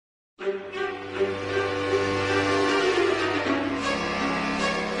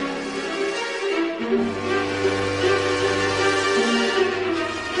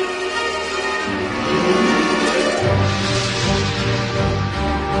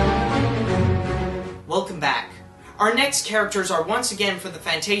Our next characters are once again for the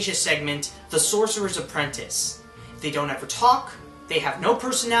Fantasia segment, the Sorcerer's Apprentice. They don't ever talk, they have no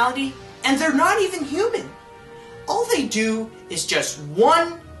personality, and they're not even human. All they do is just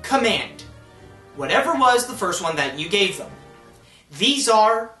one command. Whatever was the first one that you gave them. These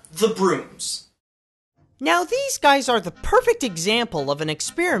are the Brooms. Now these guys are the perfect example of an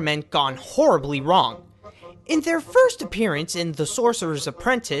experiment gone horribly wrong. In their first appearance in The Sorcerer's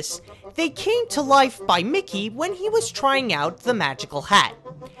Apprentice, they came to life by Mickey when he was trying out the magical hat.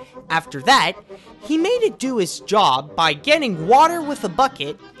 After that, he made it do his job by getting water with a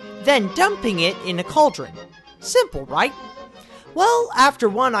bucket, then dumping it in a cauldron. Simple, right? Well, after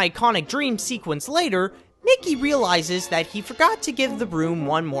one iconic dream sequence later, Mickey realizes that he forgot to give the broom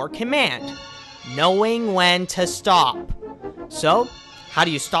one more command: knowing when to stop. So, how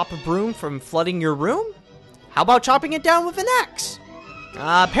do you stop a broom from flooding your room? How about chopping it down with an axe?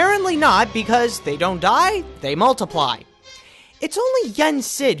 Apparently not, because they don't die, they multiply. It's only Yen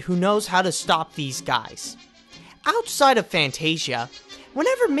Sid who knows how to stop these guys. Outside of Fantasia,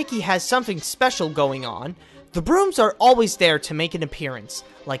 whenever Mickey has something special going on, the Brooms are always there to make an appearance,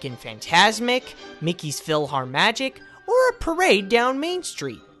 like in Fantasmic, Mickey's PhilharMagic, or a parade down Main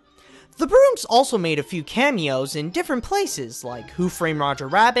Street. The Brooms also made a few cameos in different places, like Who Framed Roger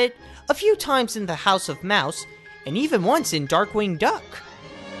Rabbit, a few times in The House of Mouse, and even once in Darkwing Duck.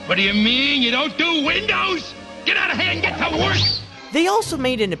 What do you mean? You don't do windows? Get out of here and get to work! They also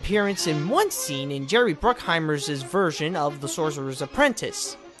made an appearance in one scene in Jerry Bruckheimer's version of The Sorcerer's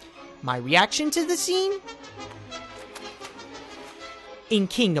Apprentice. My reaction to the scene? In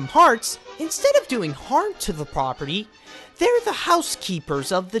Kingdom Hearts, instead of doing harm to the property, they're the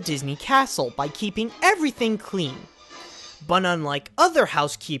housekeepers of the Disney castle by keeping everything clean. But unlike other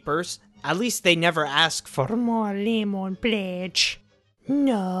housekeepers, at least they never ask for more lemon pledge.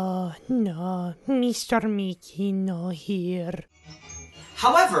 No, Mr. Mickey, no here.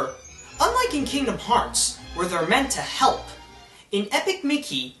 However, unlike in Kingdom Hearts, where they're meant to help, in Epic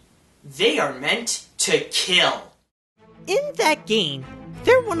Mickey, they are meant to kill. In that game,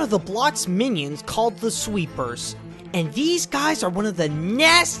 they're one of the block's minions called the Sweepers, and these guys are one of the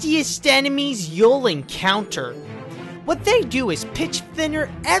nastiest enemies you'll encounter. What they do is pitch thinner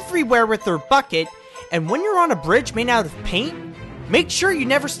everywhere with their bucket, and when you're on a bridge made out of paint, make sure you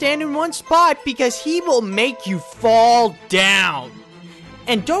never stand in one spot because he will make you fall down.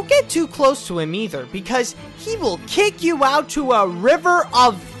 And don't get too close to him either, because he will kick you out to a river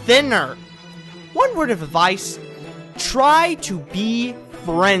of thinner. One word of advice: try to be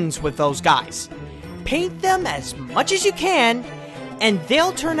friends with those guys. Paint them as much as you can, and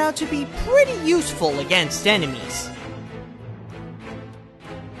they'll turn out to be pretty useful against enemies.